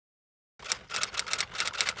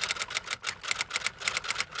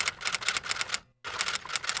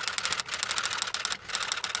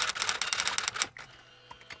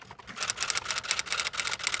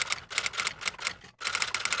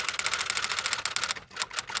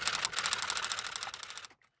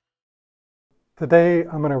Today,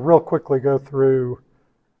 I'm going to real quickly go through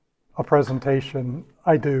a presentation.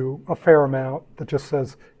 I do a fair amount that just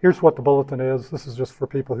says, here's what the Bulletin is. This is just for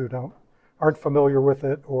people who aren't familiar with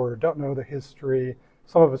it or don't know the history.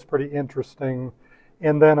 Some of it's pretty interesting.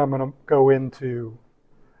 And then I'm going to go into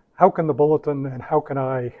how can the Bulletin and how can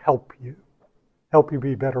I help you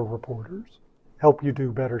be better reporters, help you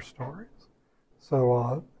do better stories.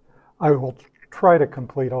 So I will try to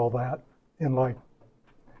complete all that in like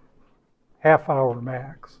half-hour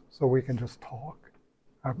max, so we can just talk.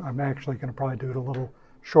 I'm actually going to probably do it a little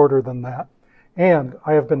shorter than that. And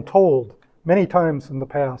I have been told many times in the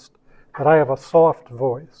past that I have a soft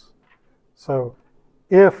voice. So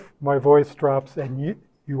if my voice drops and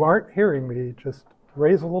you aren't hearing me, just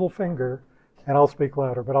raise a little finger and I'll speak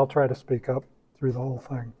louder, but I'll try to speak up through the whole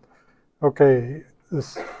thing. Okay,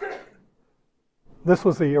 this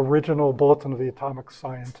was the original Bulletin of the Atomic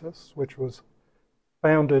Scientists, which was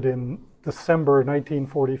founded in December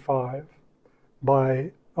 1945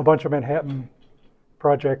 by a bunch of Manhattan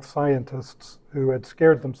Project scientists who had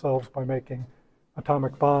scared themselves by making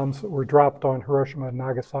atomic bombs that were dropped on Hiroshima and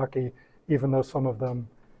Nagasaki, even though some of them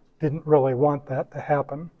didn't really want that to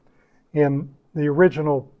happen. And the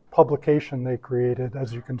original publication they created,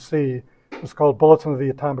 as you can see, was called Bulletin of the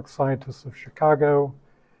Atomic Scientists of Chicago,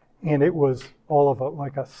 and it was all of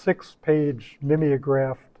like a 6-page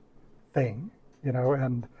mimeographed thing, you know,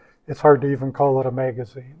 and it's hard to even call it a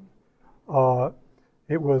magazine.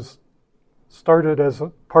 It was started as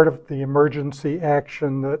a part of the emergency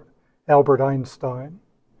action that Albert Einstein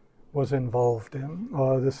was involved in.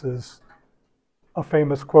 This is a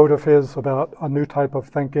famous quote of his about a new type of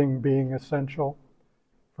thinking being essential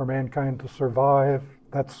for mankind to survive.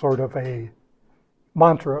 That's sort of a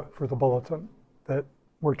mantra for the Bulletin, that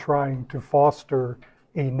we're trying to foster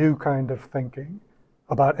a new kind of thinking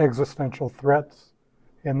about existential threats,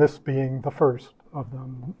 and this being the first of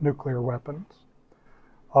them, nuclear weapons.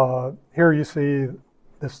 Here you see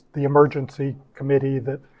the emergency committee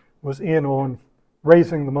that was in on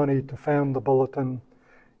raising the money to found the Bulletin.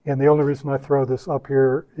 And the only reason I throw this up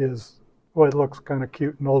here is, well, it looks kind of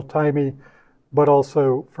cute and old-timey, but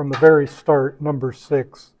also from the very start, number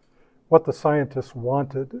 6, what the scientists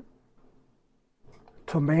wanted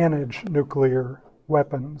to manage nuclear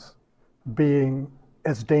weapons being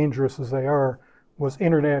as dangerous as they are was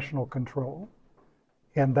international control.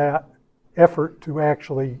 And that effort to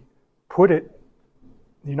actually put it,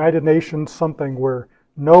 the United Nations, something where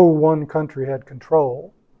no one country had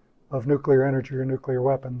control of nuclear energy or nuclear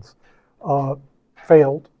weapons,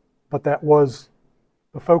 failed. But that was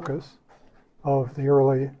the focus of the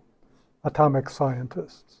early atomic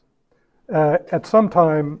scientists. At some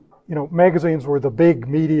time, you know, magazines were the big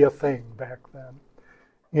media thing back then.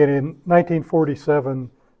 And in 1947,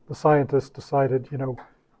 the scientists decided, you know,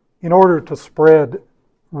 in order to spread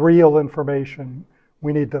real information,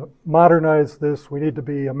 we need to modernize this. We need to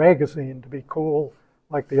be a magazine to be cool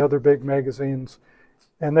like the other big magazines.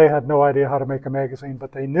 And they had no idea how to make a magazine,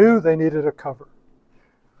 but they knew they needed a cover.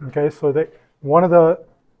 Okay, so one of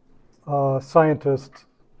the scientists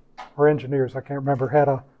or engineers, I can't remember, had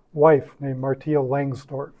a wife named Martial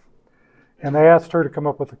Langsdorff. And they asked her to come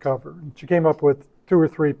up with a cover. And she came up with 2 or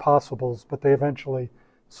 3 possibles, but they eventually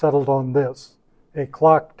settled on this, a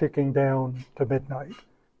clock ticking down to midnight,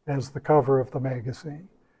 as the cover of the magazine.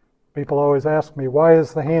 People always ask me, why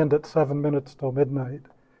is the hand at 7 minutes till midnight?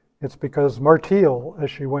 It's because Martial, as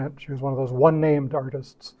she went, she was one of those one-named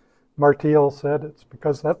artists. Martial said, it's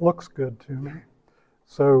because that looks good to me.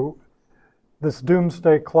 So this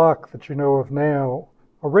doomsday clock that you know of now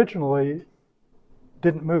originally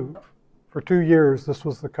didn't move. For 2 years, this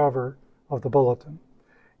was the cover of the Bulletin.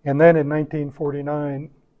 And then in 1949,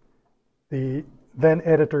 the then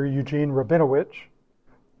editor Eugene Rabinowitch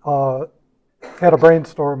had a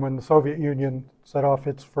brainstorm when the Soviet Union set off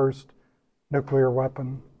its first nuclear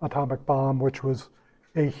weapon, atomic bomb, which was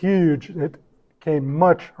it came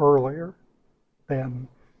much earlier than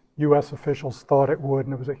US officials thought it would,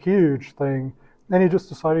 and it was a huge thing. Then he just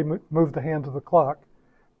decided to move the hand of the clock.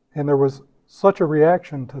 And there was such a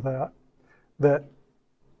reaction to that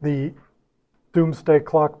the doomsday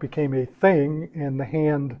clock became a thing, and the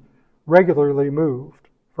hand regularly moved.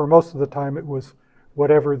 For most of the time, it was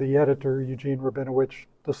whatever the editor, Eugene Rabinowitch,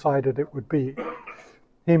 decided it would be.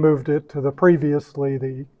 He moved it to the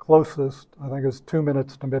closest, I think it was 2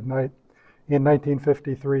 minutes to midnight, in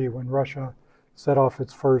 1953, when Russia set off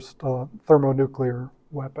its first thermonuclear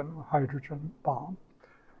weapon, a hydrogen bomb.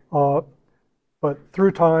 But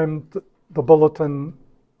through time, the Bulletin,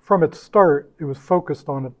 from its start, it was focused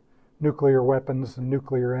on nuclear weapons and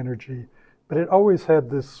nuclear energy, but it always had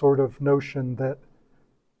this sort of notion that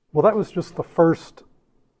Well, that was just the first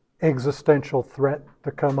existential threat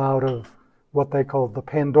to come out of what they called the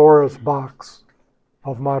Pandora's box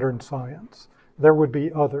of modern science. There would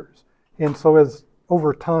be others. And so as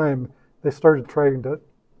over time, they started trying to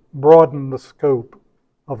broaden the scope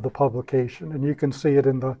of the publication. And you can see it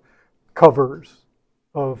in the covers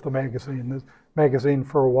of the magazine. The magazine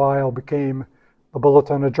for a while became the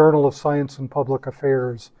Bulletin, a journal of science and public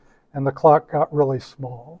affairs, and the clock got really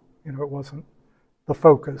small. You know, it wasn't the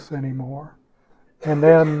focus anymore. And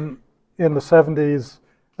then in the 70s,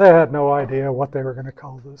 they had no idea what they were going to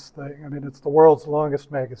call this thing. I mean, it's the world's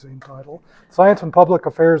longest magazine title. Science and Public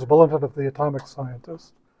Affairs Bulletin of the Atomic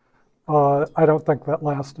Scientist. I don't think that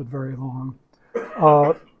lasted very long.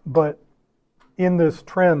 But in this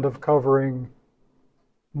trend of covering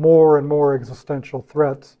more and more existential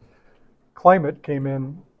threats, climate came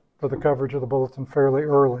in for the coverage of the Bulletin fairly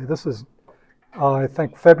early. This is, I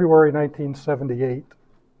think, February 1978.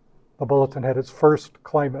 The Bulletin had its first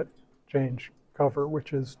climate change cover,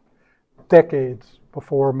 which is decades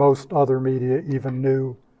before most other media even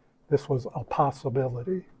knew this was a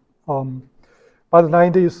possibility. By the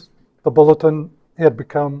 90s, the Bulletin had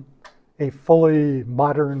become a fully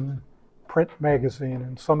modern print magazine,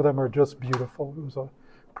 and some of them are just beautiful. It was a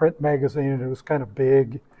print magazine, and it was kind of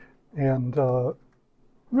big, and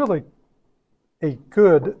really a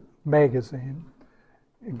good magazine.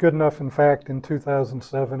 Good enough, in fact, in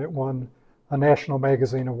 2007, it won a National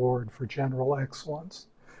Magazine Award for General Excellence,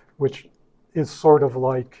 which is sort of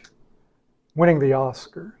like winning the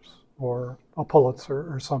Oscars or a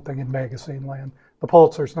Pulitzer or something in magazine land. The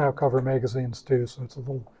Pulitzers now cover magazines too, so it's a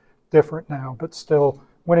little different now, but still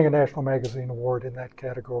winning a National Magazine Award in that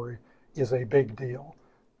category is a big deal.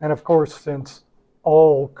 And of course, since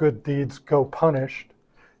all good deeds go punished,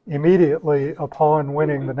 immediately upon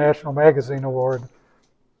winning the National Magazine Award,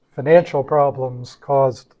 financial problems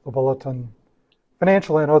caused the Bulletin,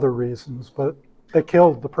 financial and other reasons, but they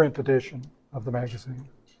killed the print edition of the magazine.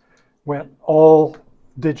 Went all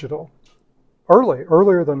digital,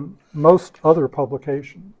 earlier than most other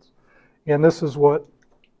publications. And this was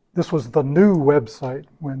the new website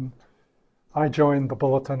when I joined the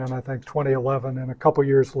Bulletin in, I think, 2011, and a couple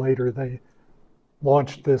years later they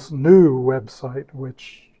launched this new website,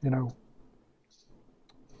 which, you know,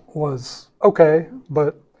 was okay,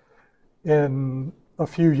 but in a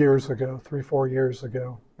few years ago, 3-4 years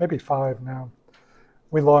ago, maybe 5 now,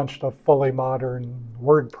 we launched a fully modern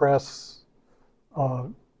WordPress,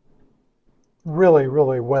 really,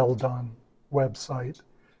 really well done website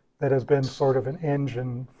that has been sort of an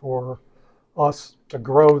engine for us to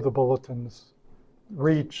grow the Bulletin's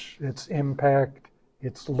reach, its impact,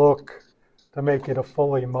 its look, to make it a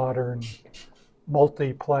fully modern,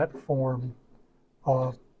 multi-platform,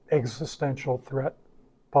 existential threat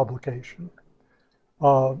publication.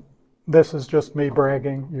 This is just me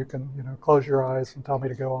bragging. You can, you know, close your eyes and tell me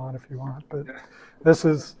to go on if you want. But this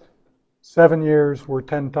is 7 years. We're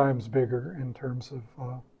 10 times bigger in terms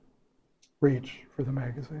of reach for the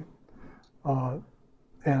magazine.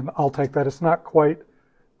 And I'll take that. It's not quite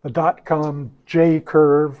the .com J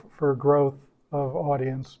curve for growth of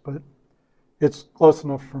audience, but it's close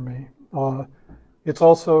enough for me. It's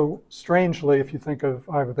also, strangely, if you think of,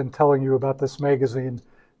 I've been telling you about this magazine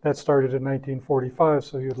that started in 1945,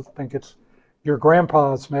 so you'll think it's your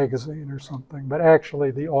grandpa's magazine or something, but actually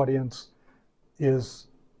the audience is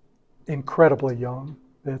incredibly young.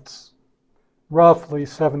 It's roughly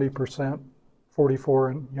 70% 44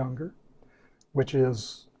 and younger, which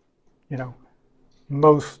is, you know,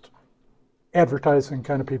 most advertising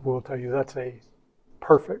kind of people will tell you that's a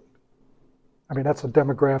perfect, I mean, that's a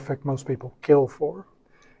demographic most people kill for.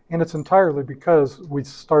 And it's entirely because we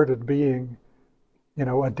started being, you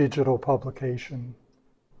know, a digital publication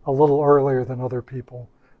a little earlier than other people,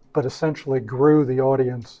 but essentially grew the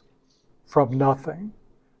audience from nothing,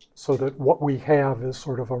 so that what we have is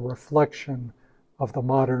sort of a reflection of the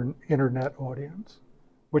modern internet audience,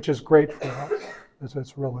 which is great for us.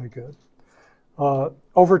 It's really good.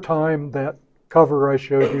 Over time, that cover I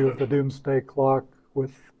showed you of the Doomsday Clock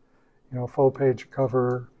with, you know, full page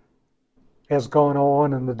cover has gone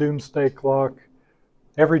on, and the Doomsday Clock,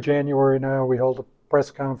 every January now we hold a press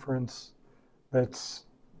conference that's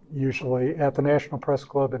usually at the National Press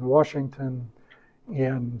Club in Washington,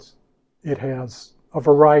 and it has a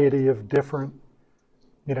variety of different,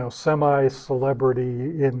 you know,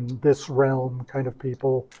 semi-celebrity in this realm kind of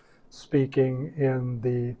people speaking, and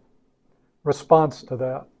the response to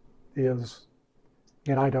that is,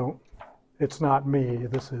 and it's not me,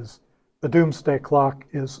 this is, the Doomsday Clock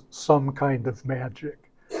is some kind of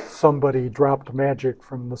magic. Somebody dropped magic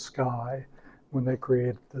from the sky when they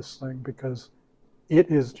created this thing, because it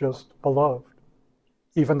is just beloved.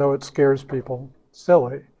 Even though it scares people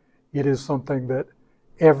silly, it is something that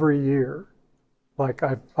every year, like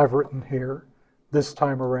I've written here, this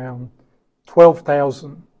time around,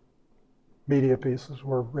 12,000 media pieces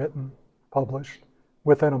were written, published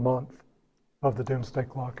within a month of the Doomsday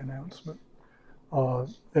Clock announcement.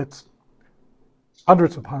 It's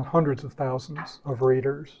hundreds upon hundreds of thousands of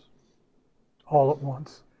readers all at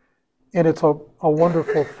once. And it's a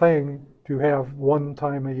wonderful thing to have one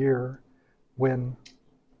time a year when,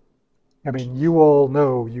 I mean, you all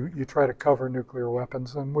know you try to cover nuclear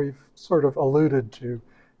weapons, and we've sort of alluded to,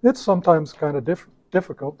 it's sometimes kind of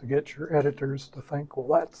difficult to get your editors to think,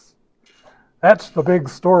 well, that's the big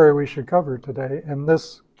story we should cover today. And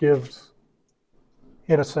this gives,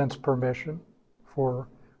 in a sense, permission for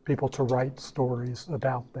people to write stories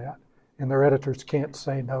about that. And their editors can't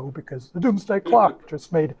say no because the Doomsday Clock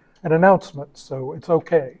just made an announcement, so it's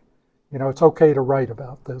okay. You know, it's okay to write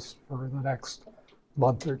about this for the next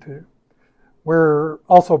month or two. We're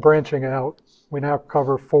also branching out. We now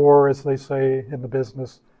cover 4, as they say in the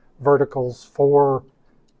business, verticals, 4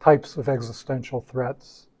 types of existential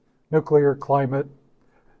threats: nuclear, climate,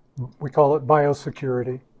 we call it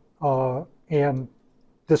biosecurity, and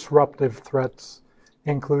disruptive threats,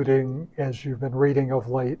 including, as you've been reading of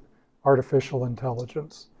late, artificial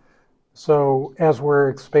intelligence. So as we're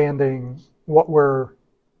expanding what we're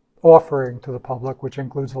offering to the public, which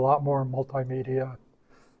includes a lot more multimedia,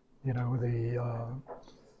 you know, the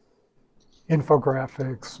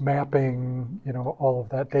infographics, mapping, you know, all of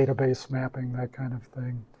that, database mapping, that kind of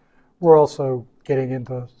thing. We're also getting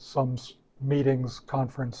into some meetings,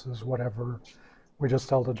 conferences, whatever. We just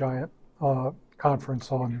held a giant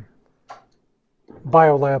conference on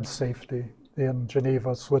biolab safety in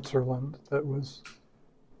Geneva, Switzerland, that was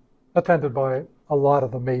attended by a lot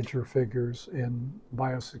of the major figures in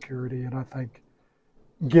biosecurity. And I think,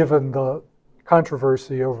 given the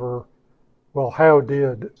controversy over, well, how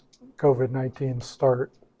did COVID-19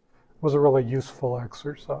 start, was a really useful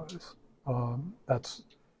exercise. That's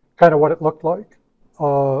kind of what it looked like.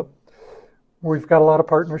 We've got a lot of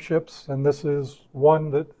partnerships, and this is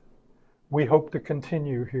one that we hope to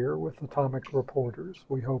continue here with Atomic Reporters.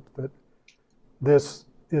 We hope that this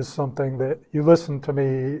is something that you listen to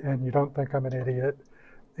me and you don't think I'm an idiot,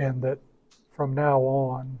 and that from now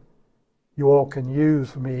on, you all can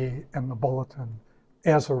use me and the Bulletin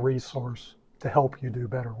as a resource to help you do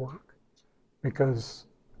better work. Because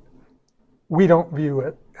we don't view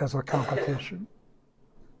it as a competition.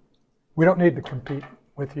 We don't need to compete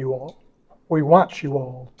with you all. We want you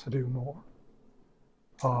all to do more.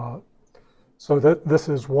 So this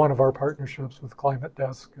is one of our partnerships with Climate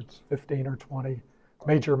Desk. It's 15 or 20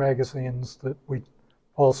 major magazines that we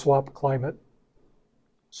all swap climate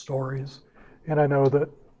stories. And I know that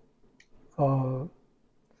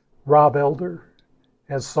Rob Elder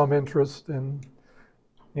has some interest in,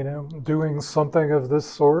 you know, doing something of this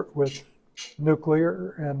sort with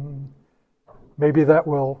nuclear, and maybe that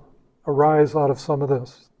will arise out of some of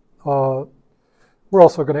this. We're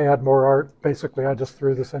also going to add more art. Basically, I just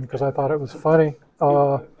threw this in because I thought it was funny.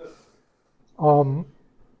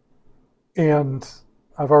 And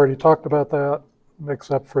I've already talked about that,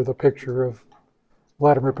 except for the picture of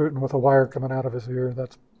Vladimir Putin with a wire coming out of his ear.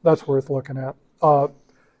 That's worth looking at.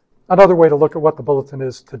 Another way to look at what the Bulletin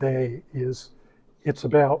is today is it's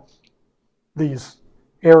about these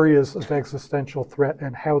areas of existential threat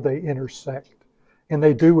and how they intersect. And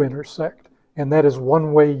they do intersect. And that is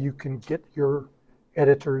one way you can get your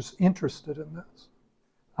editors interested in this.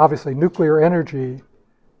 Obviously, nuclear energy,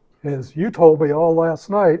 as you told me all last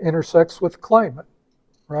night, intersects with climate,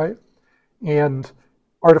 right? And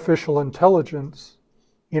artificial intelligence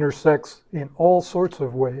intersects in all sorts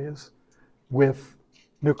of ways with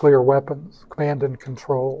nuclear weapons, command and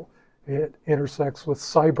control. It intersects with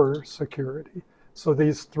cyber security. So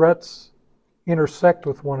these threats intersect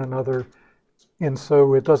with one another. And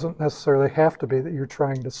so it doesn't necessarily have to be that you're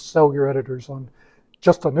trying to sell your editors on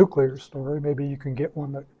just a nuclear story. Maybe you can get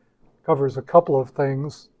one that covers a couple of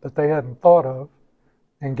things that they hadn't thought of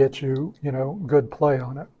and get you, you know, good play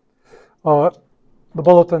on it. The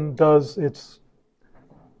Bulletin does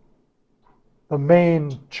the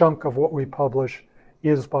main chunk of what we publish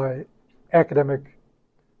is by academic,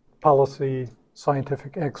 policy,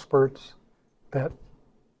 scientific experts that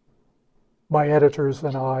my editors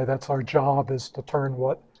and I, that's our job, is to turn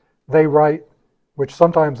what they write, which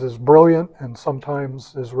sometimes is brilliant and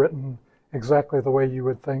sometimes is written exactly the way you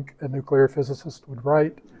would think a nuclear physicist would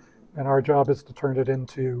write. And our job is to turn it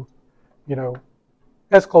into, you know,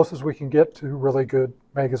 as close as we can get to really good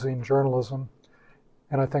magazine journalism.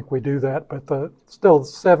 and I think we do that, but still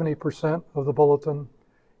 70% of the Bulletin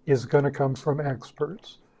is going to come from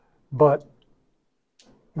experts. But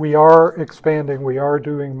we are expanding. We are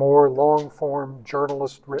doing more long-form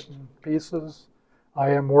journalist-written pieces.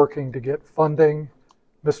 I am working to get funding,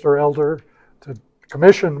 Mr. Elder, to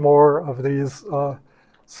commission more of these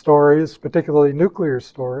stories, particularly nuclear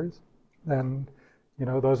stories. And, you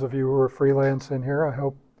know, those of you who are freelance in here, I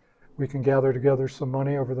hope we can gather together some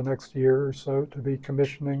money over the next year or so to be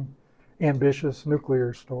commissioning ambitious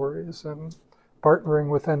nuclear stories and partnering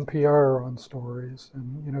with NPR on stories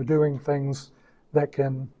and, you know, doing things that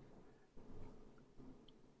can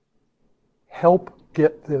help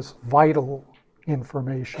get this vital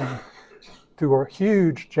information to a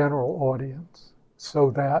huge general audience, so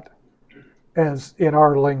that, as in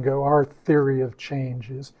our lingo, our theory of change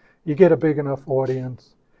is you get a big enough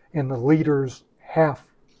audience and the leaders have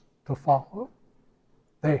to follow.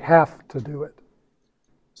 They have to do it.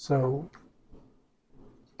 So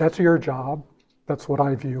that's your job. That's what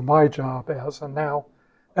I view my job as. And now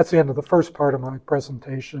that's the end of the first part of my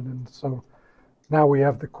presentation. And so now we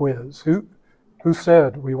have the quiz. Who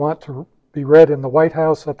said we want to be read in the White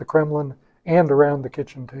House, at the Kremlin, and around the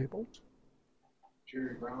kitchen table?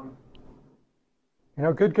 Jerry Brown. You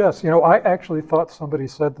know, good guess. You know, I actually thought somebody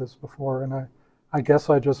said this before, and I guess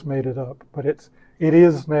I just made it up. But it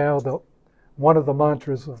is now one of the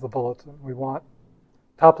mantras of the Bulletin. We want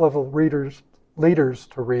top-level leaders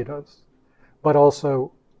to read us, but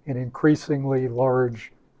also an increasingly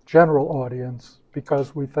large general audience,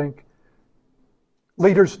 because we think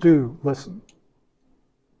leaders do listen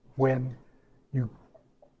when you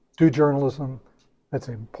do journalism that's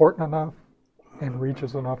important enough and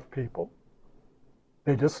reaches enough people.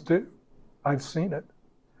 They just do. I've seen it.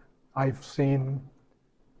 I've seen,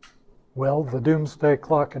 well, the doomsday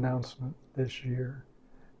clock announcement this year.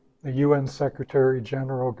 The UN Secretary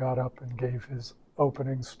General got up and gave his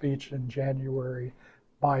opening speech in January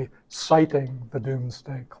by citing the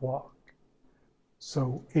doomsday clock.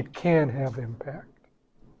 So it can have impact.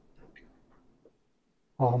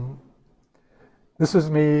 This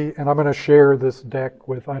is me, and I'm going to share this deck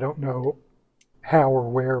with, I don't know how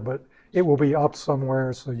or where, but it will be up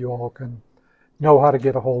somewhere so you all can know how to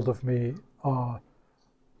get a hold of me.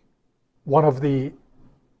 One of the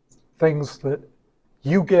things that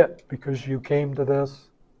you get because you came to this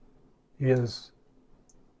is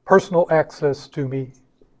personal access to me.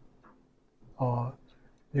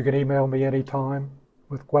 You can email me anytime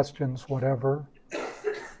with questions, whatever.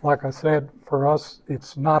 Like I said, for us,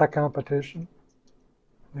 it's not a competition.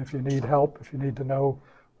 If you need help, if you need to know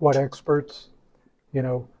what experts, you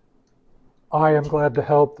know, I am glad to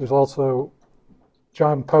help. There's also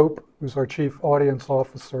John Pope, who's our chief audience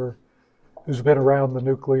officer, who's been around the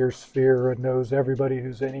nuclear sphere and knows everybody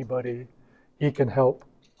who's anybody. He can help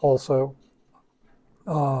also.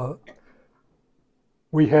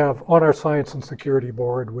 We have on our Science and Security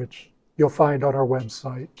Board, which you'll find on our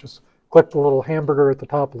website, just click the little hamburger at the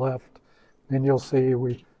top left, and you'll see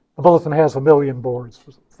the Bulletin has 1 million boards.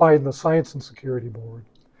 Find the Science and Security Board.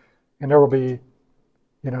 And there will be,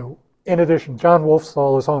 you know, in addition, John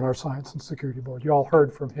Wolfsall is on our Science and Security Board. You all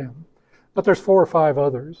heard from him. But there's 4 or 5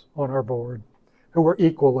 others on our board who are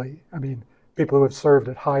equally, I mean, people who have served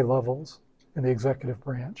at high levels in the executive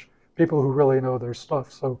branch, people who really know their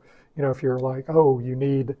stuff. So, you know, if you're like, oh, you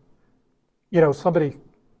need, you know, somebody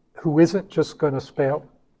who isn't just going to spout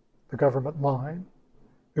the government line,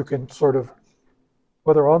 who can sort of,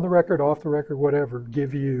 whether on the record, off the record, whatever,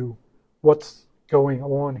 give you what's going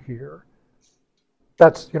on here.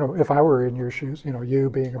 That's, you know, if I were in your shoes, you know, you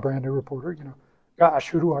being a brand new reporter, you know, gosh,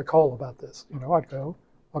 who do I call about this? You know, I'd go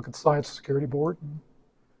look at the Science and Security Board and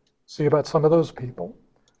see about some of those people.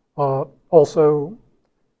 Also,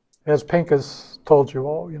 as Pink has told you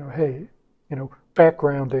all, you know, hey, you know,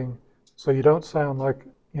 backgrounding so you don't sound like,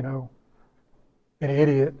 you know, an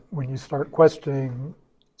idiot when you start questioning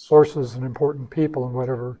sources and important people and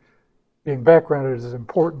whatever. Being backgrounded is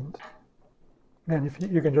important. And if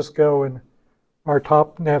you can just go in our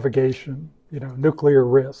top navigation, you know, nuclear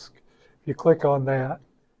risk. If you click on that,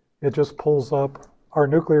 it just pulls up our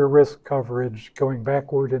nuclear risk coverage going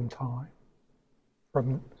backward in time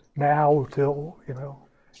from now till, you know,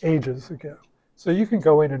 ages ago. So you can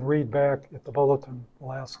go in and read back at the Bulletin the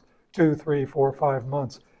last 2, 3, 4, 5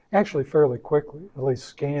 months, actually fairly quickly, at least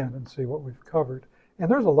scan and see what we've covered. And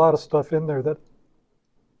there's a lot of stuff in there that,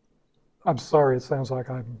 I'm sorry, it sounds like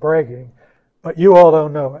I'm bragging, but you all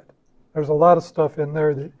don't know it. There's a lot of stuff in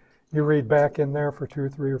there that you read back in there for 2,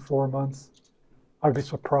 3, or 4 months. I'd be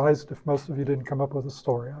surprised if most of you didn't come up with a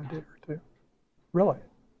story idea or two. Really.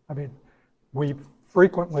 I mean, we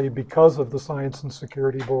frequently, because of the Science and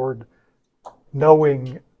Security Board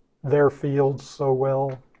knowing their fields so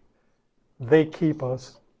well, they keep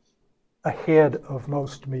us ahead of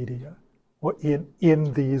most media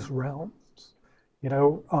in these realms. You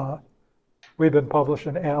know, we've been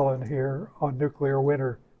publishing Alan here on nuclear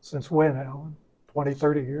winter since when, Alan? 20,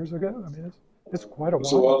 30 years ago? I mean, it's quite a while.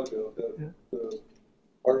 It was a while ago. The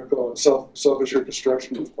article on self-assured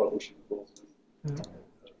construction was published in Bulletin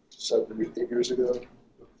 7 8 years ago.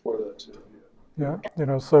 Before that, too. Yeah, you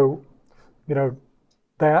know, so, you know,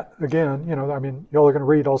 that, again, you know, I mean, y'all are going to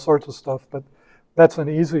read all sorts of stuff, but that's an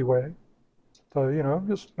easy way. So, you know,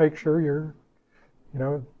 just make sure you're, you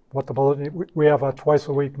know, what the Bulletin, we have a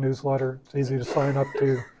twice-a-week newsletter. It's easy to sign up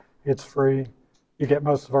to. It's free. You get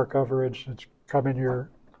most of our coverage. It's come in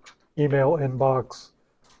your email inbox,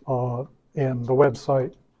 and the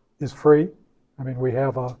website is free. I mean, we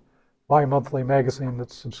have a bi-monthly magazine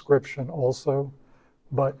that's subscription also,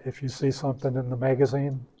 but if you see something in the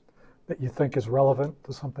magazine that you think is relevant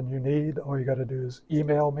to something you need, all you got to do is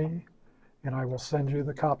email me, and I will send you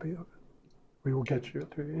the copy of it. We will get you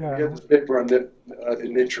to you. Yeah. You had this paper on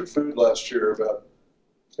in Nature Food last year about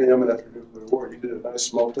famine after nuclear war. You did a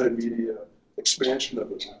nice multimedia expansion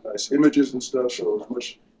of it, nice images and stuff, so it was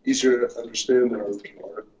much easier to understand than our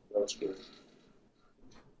original art. That's good.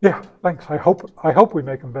 Yeah, thanks. I hope we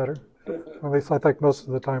make them better. At least I think most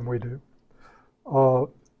of the time we do.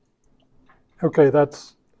 Okay,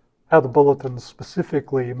 that's how the Bulletin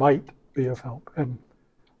specifically might be of help. And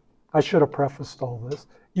I should have prefaced all this.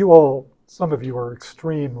 You all, some of you are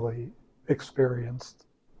extremely experienced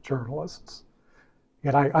journalists.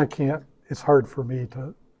 And I can't, it's hard for me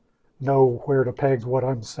to know where to peg what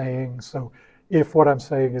I'm saying. So if what I'm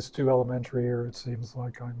saying is too elementary or it seems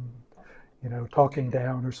like I'm, you know, talking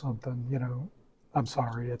down or something, you know, I'm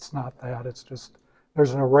sorry, it's not that. It's just,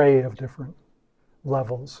 there's an array of different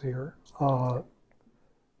levels here.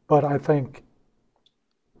 But I think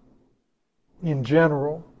in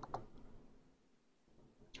general,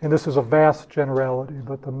 and this is a vast generality,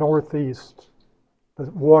 but the Northeast, the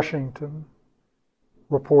Washington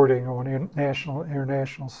reporting on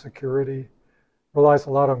international security relies a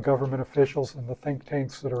lot on government officials and the think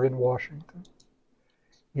tanks that are in Washington.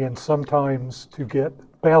 And sometimes to get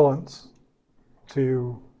balance,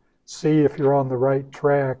 to see if you're on the right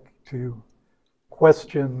track, to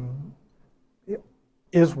question,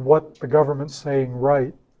 is what the government's saying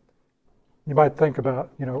right? You might think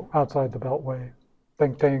about, you know, outside the Beltway,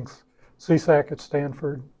 think tanks, CSAC at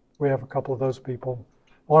Stanford. We have a couple of those people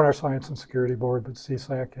on our Science and Security Board, but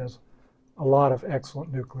CSAC has a lot of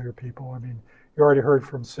excellent nuclear people. I mean, you already heard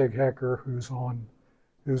from Sig Hecker, who's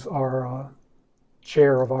our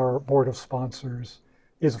chair of our board of sponsors.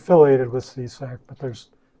 He's affiliated with CSAC, but there's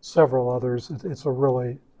several others. It's a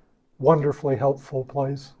really wonderfully helpful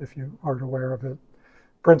place if you aren't aware of it.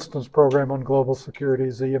 Princeton's program on global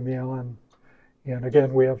security, Zia Mian. And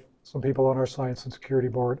again, we have some people on our Science and Security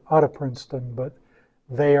Board out of Princeton, but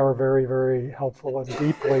they are very, very helpful and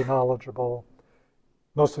deeply knowledgeable.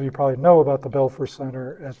 Most of you probably know about the Belfer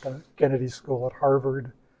Center at the Kennedy School at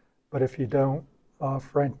Harvard, but if you don't,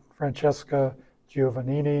 Francesca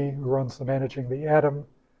Giovannini, who runs the Managing the Atom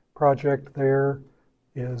project there,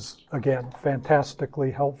 is, again,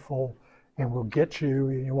 fantastically helpful and will get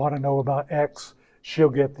you want to know about X, she'll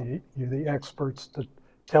get you the experts to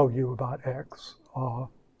tell you about X.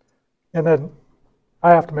 And then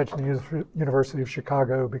I have to mention the University of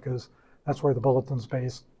Chicago because that's where the Bulletin's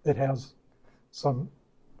based. It has some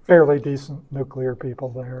fairly decent nuclear people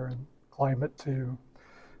there and climate too.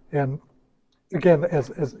 And again, as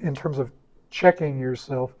in terms of checking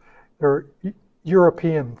yourself, there are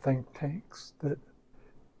European think tanks that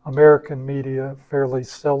American media fairly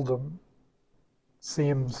seldom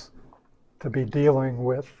seems to be dealing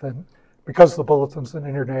with. And because the Bulletin's an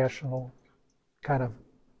international kind of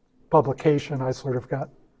publication, I sort of got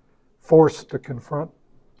forced to confront,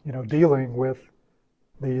 you know, dealing with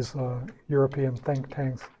these European think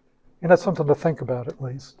tanks. And that's something to think about, at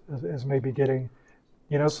least, as maybe getting,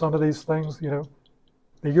 you know, some of these things, you know,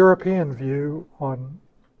 the European view on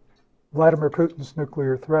Vladimir Putin's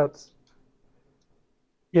nuclear threats,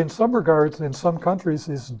 in some regards, in some countries,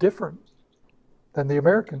 is different than the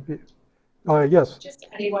American view. Yes? Just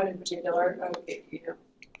anyone in particular, you know,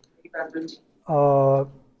 reference.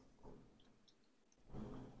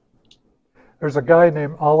 There's a guy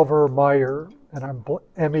named Oliver Meyer, and I'm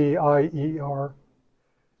M-E-I-E-R,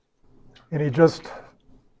 and he just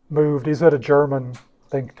moved. He's at a German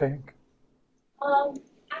think tank.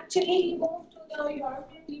 Actually, he moved to the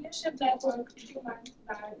European Leadership Network 2 months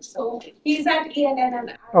back. So he's at ENN.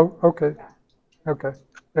 And Oh, okay. Okay.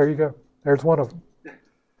 There you go. There's one of them.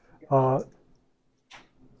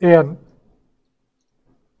 And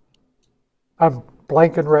I'm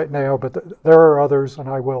blanking right now, but there are others, and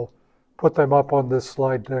I will put them up on this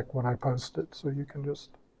slide deck when I post it, so you can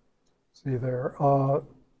just see there.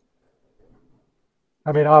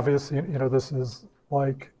 I mean, obviously, you know, this is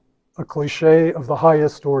like a cliche of the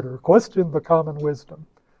highest order. Question the common wisdom.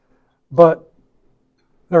 But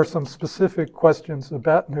there are some specific questions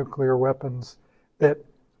about nuclear weapons that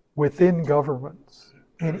within governments,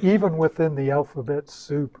 and even within the alphabet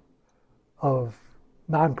soup of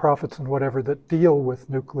nonprofits and whatever that deal with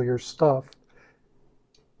nuclear stuff,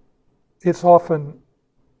 it's often,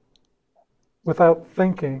 without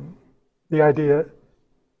thinking, the idea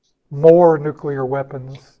more nuclear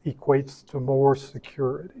weapons equates to more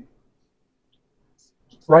security.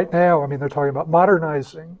 Right now, I mean, they're talking about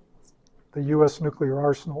modernizing the U.S. nuclear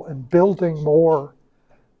arsenal and building more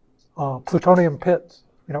plutonium pits,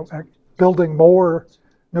 you know, building more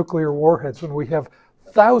nuclear warheads. When we have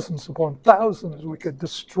thousands upon thousands, we could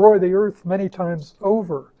destroy the Earth many times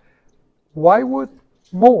over. Why would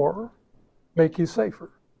more make you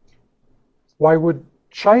safer? Why would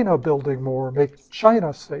China building more make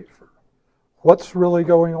China safer? What's really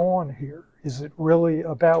going on here? Is it really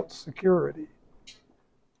about security?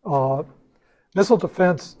 Missile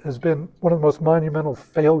defense has been one of the most monumental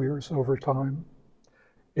failures over time.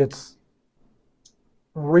 It's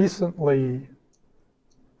recently,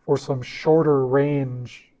 for some shorter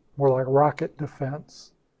range, more like rocket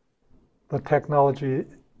defense, the technology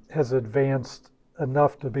has advanced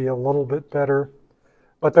enough to be a little bit better.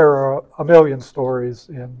 But there are a million stories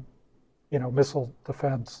in, you know, missile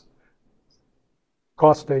defense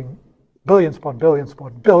costing billions upon billions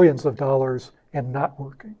upon billions of dollars and not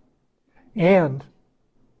working. And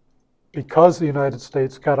because the United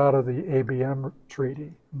States got out of the ABM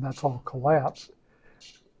treaty, and that's all collapsed,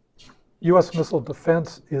 U.S. missile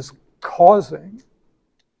defense is causing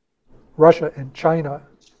Russia and China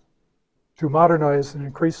to modernize and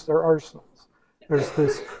increase their arsenals. There's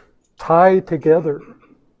this tie together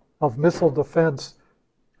of missile defense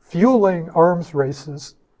fueling arms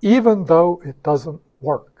races, even though it doesn't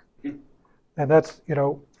work. And that's, you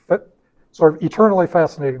know, sort of eternally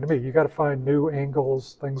fascinating to me. You got to find new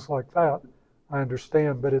angles, things like that. I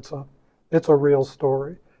understand, but it's a real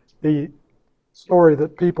story. The story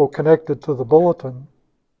that people connected to the Bulletin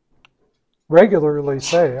regularly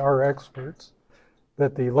say, our experts,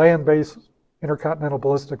 that the land-based intercontinental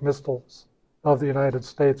ballistic missiles of the United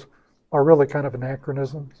States are really kind of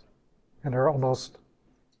anachronisms, and they're almost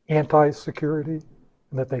anti-security,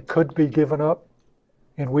 and that they could be given up,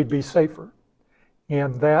 and we'd be safer.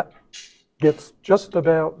 And that gets just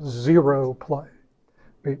about zero play,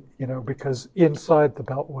 you know, because inside the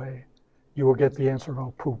Beltway, you will get the answer,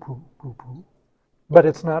 oh, poo-poo, poo-poo. But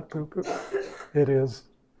it's not poo-poo. It is,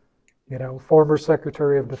 you know, former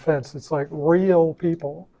Secretary of Defense. It's like real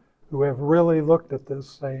people who have really looked at this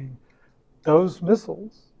saying, those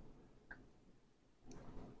missiles,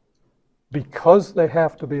 because they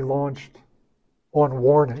have to be launched on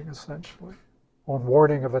warning, essentially, on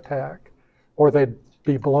warning of attack, or they'd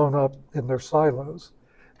be blown up in their silos,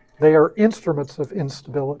 they are instruments of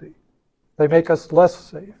instability. They make us less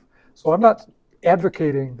safe. So I'm not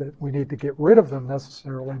advocating that we need to get rid of them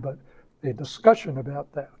necessarily, but a discussion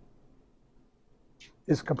about that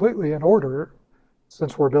is completely in order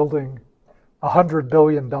since we're building $100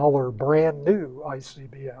 billion brand new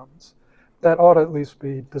ICBMs. That ought to at least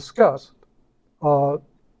be discussed. I'd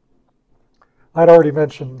already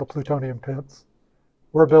mentioned the plutonium pits.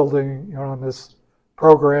 We're building, you know, on this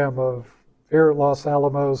program of here at Los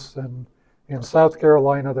Alamos and in South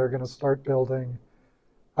Carolina, they're going to start building,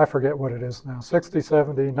 I forget what it is now, 60,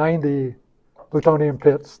 70, 90 plutonium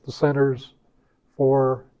pits, the centers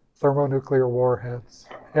for thermonuclear warheads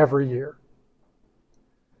every year.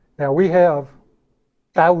 Now we have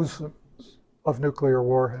thousands of nuclear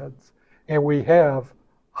warheads, and we have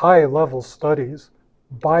high-level studies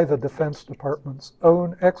by the Defense Department's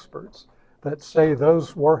own experts that say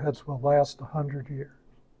those warheads will last 100 years.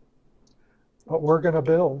 But we're going to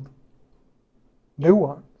build new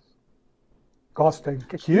ones, costing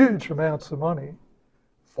huge amounts of money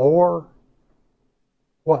for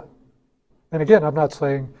what? And again, I'm not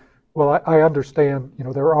saying, well, I understand, you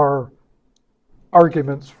know, there are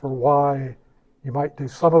arguments for why you might do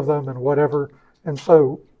some of them and whatever. And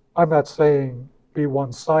so I'm not saying be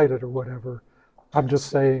one-sided or whatever. I'm just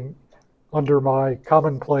saying under my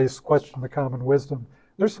commonplace question the common wisdom,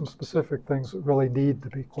 there's some specific things that really need to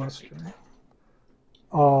be questioned.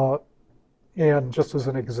 And just as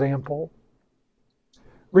an example,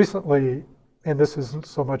 recently, and this isn't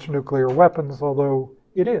so much nuclear weapons, although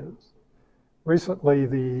it is, recently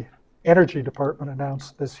the Energy Department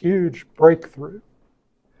announced this huge breakthrough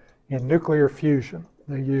in nuclear fusion.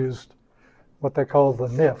 They used what they call the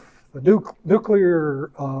NIF, the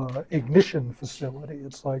nuclear ignition facility.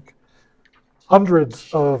 It's like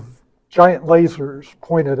hundreds of giant lasers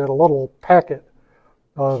pointed at a little packet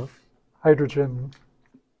of hydrogen,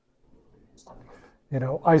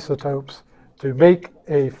 isotopes to make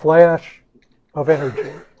a flash of energy,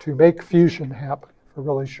 to make fusion happen for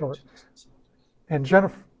really short. And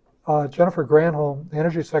Jennifer Granholm, the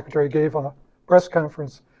Energy Secretary, gave a press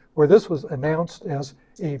conference where this was announced as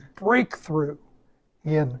a breakthrough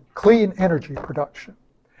in clean energy production.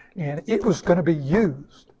 And it was going to be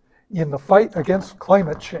used in the fight against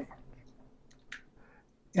climate change.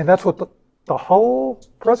 And that's what the whole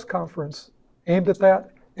press conference aimed at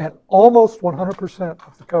that, and almost 100%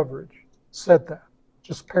 of the coverage said that,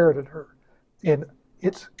 just parroted her. And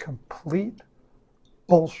it's complete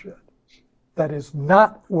bullshit. That is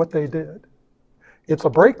not what they did. It's a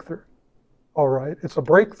breakthrough, all right? It's a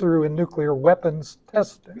breakthrough in nuclear weapons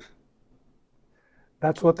testing.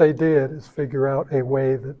 That's what they did, is figure out a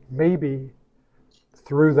way that maybe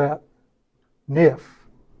through that NIF,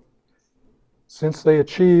 since they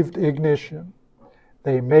achieved ignition,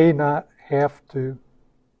 they may not have to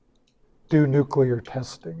do nuclear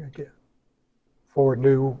testing again for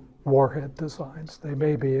new warhead designs. They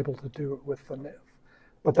may be able to do it with the NIF.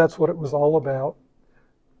 But that's what it was all about.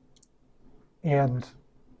 And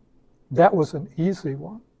that was an easy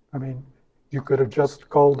one. I mean, you could have just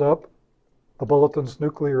called up the Bulletin's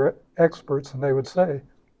nuclear experts and they would say,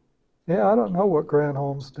 yeah, I don't know what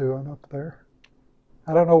Granholm's doing up there.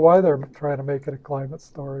 I don't know why they're trying to make it a climate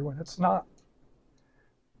story when it's not.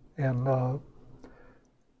 And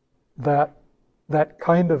that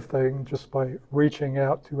kind of thing, just by reaching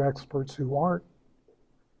out to experts who aren't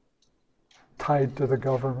tied to the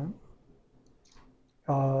government,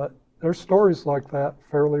 there's stories like that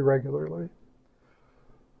fairly regularly.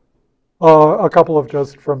 A couple of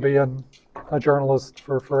just from being a journalist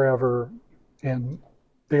for forever and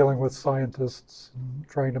dealing with scientists and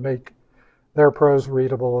trying to make their prose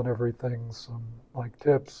readable and everything, some like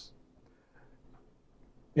tips.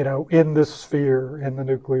 In this sphere, in the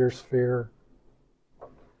nuclear sphere,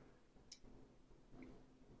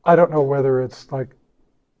 I don't know whether it's like,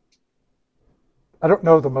 I don't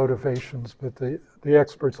know the motivations, but the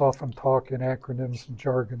experts often talk in acronyms and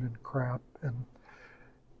jargon and crap, and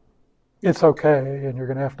it's okay, and you're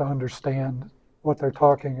going to have to understand what they're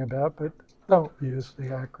talking about, but don't use the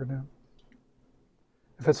acronym.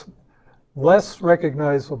 If it's less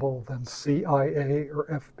recognizable than CIA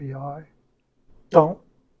or FBI, don't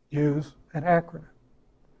use an acronym.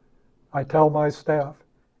 I tell my staff,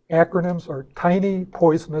 acronyms are tiny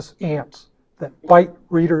poisonous ants that bite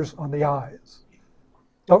readers on the eyes.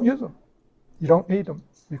 Don't use them. You don't need them.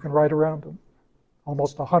 You can write around them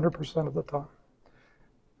almost 100% of the time.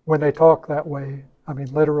 When they talk that way, I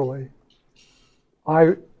mean literally,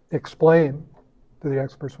 I explain to the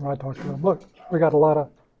experts when I talk to them, look, we got a lot of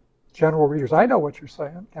general readers. I know what you're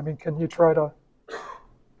saying. I mean, can you try to,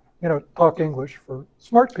 talk English for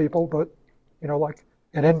smart people, but, like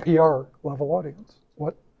an NPR level audience?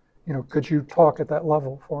 What, could you talk at that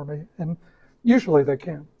level for me? And usually they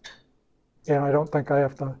can. And I don't think I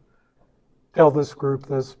have to tell this group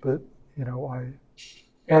this, but, I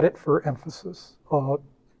add it for emphasis.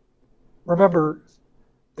 Remember,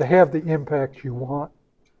 to have the impact you want,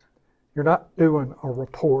 you're not doing a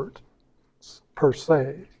report per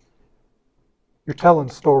se. You're telling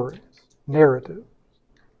stories, narrative.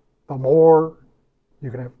 The more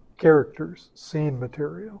you can have characters, scene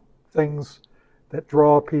material, things that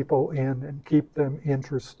draw people in and keep them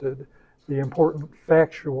interested, the important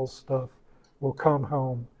factual stuff will come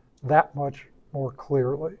home that much more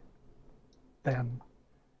clearly than,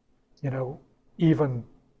 even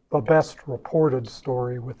the best reported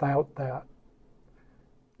story without that.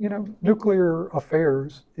 Nuclear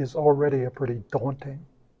affairs is already a pretty daunting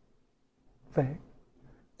thing.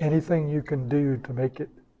 Anything you can do to make it,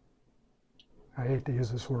 I hate to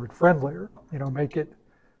use this word, friendlier, make it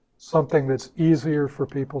something that's easier for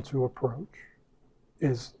people to approach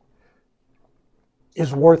is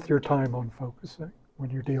worth your time on focusing when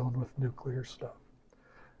you're dealing with nuclear stuff.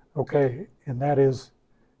 Okay, and that is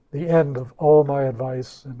the end of all my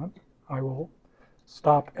advice, and I will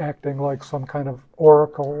stop acting like some kind of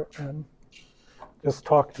oracle and just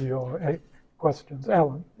talk to you. Any questions?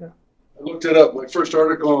 Alan? Yeah. I looked it up. My first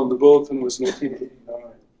article on the Bulletin was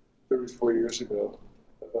 1989, 34 years ago,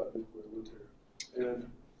 about nuclear winter.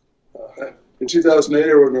 And in 2008,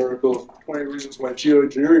 I wrote an article, 20 reasons why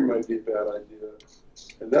geoengineering might be a bad idea.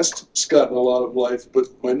 And that's gotten a lot of life, but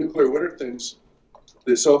my nuclear winter things,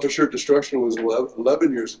 the self-assured destruction was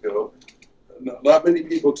 11 years ago. Not many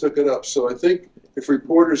people took it up. So I think if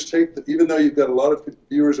reporters take, even though you've got a lot of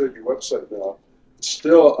viewers on your website now,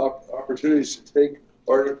 still opportunities to take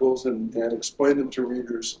articles and explain them to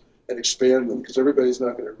readers and expand them, because everybody's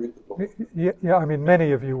not going to read the book. Yeah, I mean,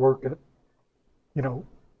 many of you work at, the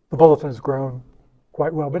Bulletin has grown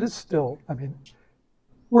quite well, but it's still, I mean,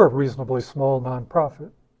 we're a reasonably small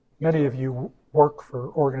nonprofit. Many of you work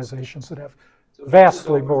for organizations that have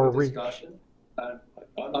vastly more reach.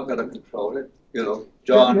 I'm not going to control it,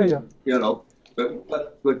 John, Yeah.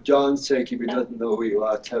 But John's sake, if he doesn't know who you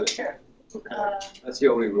are, tell him. Sure. That's the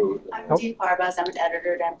only rule. I'm Dee Parbas. I'm an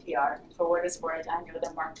editor at NPR. For what it's worth, I know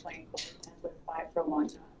that Mark Twain lived by for a long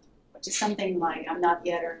time, which is something like I'm not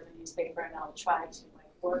the editor of the newspaper, and I'll try to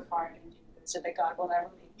work hard and do this so that God will never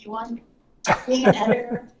make me one. Being an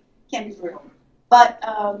editor can be brutal, but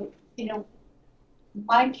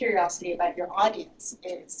my curiosity about your audience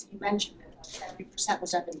is you mentioned that 70%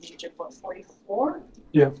 was under the age of 44.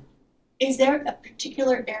 Yeah. Is there a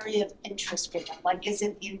particular area of interest for them? Like, is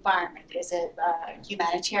it the environment? Is it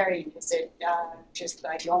humanitarian? Is it just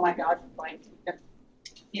like, oh my God, like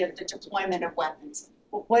the deployment of weapons?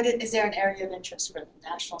 Is there an area of interest for them?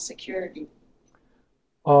 National security?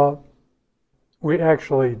 We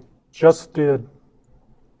actually just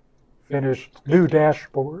finished new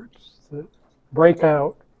dashboards that break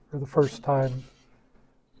out for the first time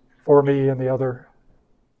for me and the other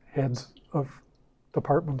heads of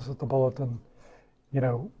departments at the Bulletin,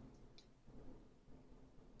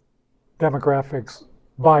 demographics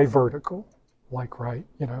by vertical, like, right,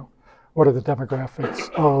 what are the demographics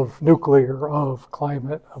of nuclear, of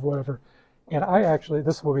climate, of whatever. And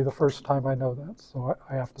this will be the first time I know that, so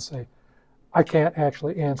I have to say, I can't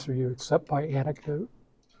actually answer you except by anecdote.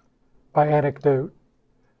 By anecdote,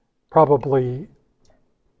 probably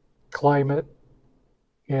climate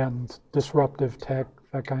and disruptive tech,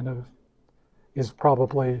 that kind of is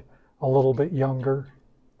probably a little bit younger.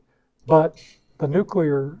 But the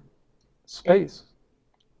nuclear space,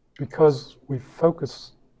 because we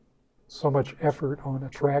focus so much effort on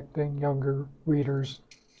attracting younger readers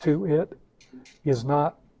to it, is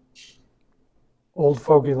not old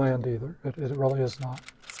fogey land either. It really is not.